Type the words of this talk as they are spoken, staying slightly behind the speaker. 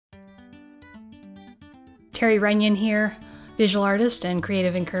Carrie Runyan here, visual artist and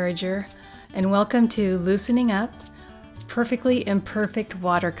creative encourager, and welcome to Loosening Up, Perfectly Imperfect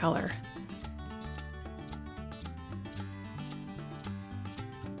Watercolor.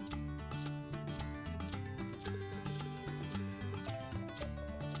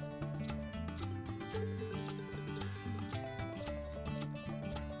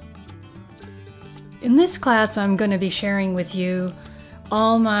 In this class, I'm going to be sharing with you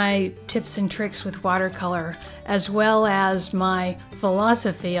all my tips and tricks with watercolor, as well as my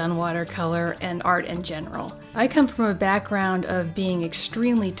philosophy on watercolor and art in general. I come from a background of being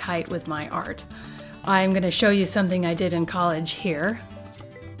extremely tight with my art. I'm going to show you something I did in college here.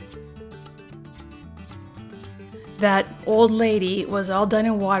 That old lady was all done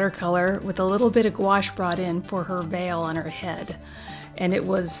in watercolor with a little bit of gouache brought in for her veil on her head, and it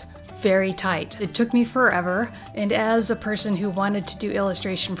was very tight. It took me forever, and as a person who wanted to do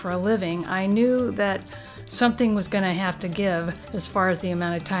illustration for a living, I knew that something was going to have to give as far as the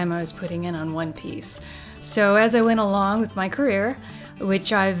amount of time I was putting in on one piece. So as I went along with my career,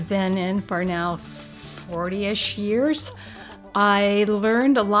 which I've been in for now 40-ish years, I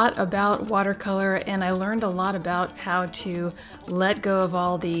learned a lot about watercolor, and I learned a lot about how to let go of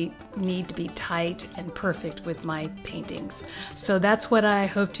all the need to be tight and perfect with my paintings. So that's what I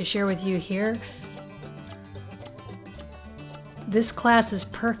hope to share with you here. This class is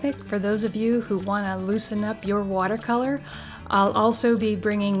perfect for those of you who want to loosen up your watercolor. I'll also be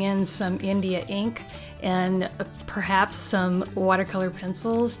bringing in some India ink and perhaps some watercolor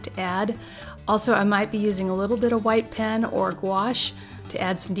pencils to add. Also, I might be using a little bit of white pen or gouache to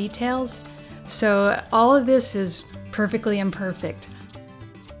add some details. So all of this is perfectly imperfect.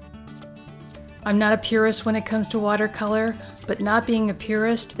 I'm not a purist when it comes to watercolor, but not being a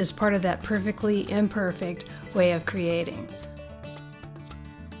purist is part of that perfectly imperfect way of creating.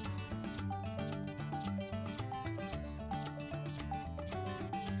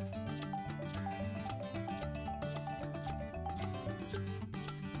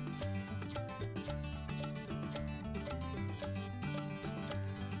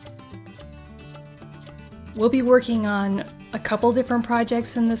 We'll be working on a couple different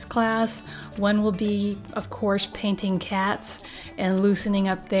projects in this class. One will be, of course, painting cats and loosening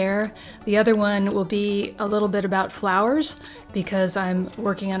up there. The other one will be a little bit about flowers, because I'm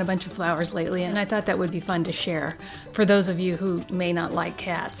working on a bunch of flowers lately, and I thought that would be fun to share for those of you who may not like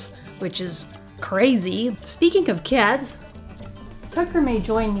cats, which is crazy. Speaking of cats, Tucker may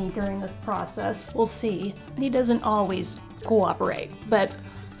join me during this process. We'll see. He doesn't always cooperate, but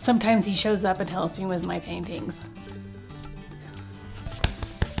sometimes he shows up and helps me with my paintings.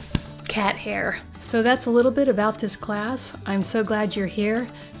 Cat hair. So that's a little bit about this class. I'm so glad you're here,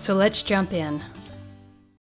 so let's jump in.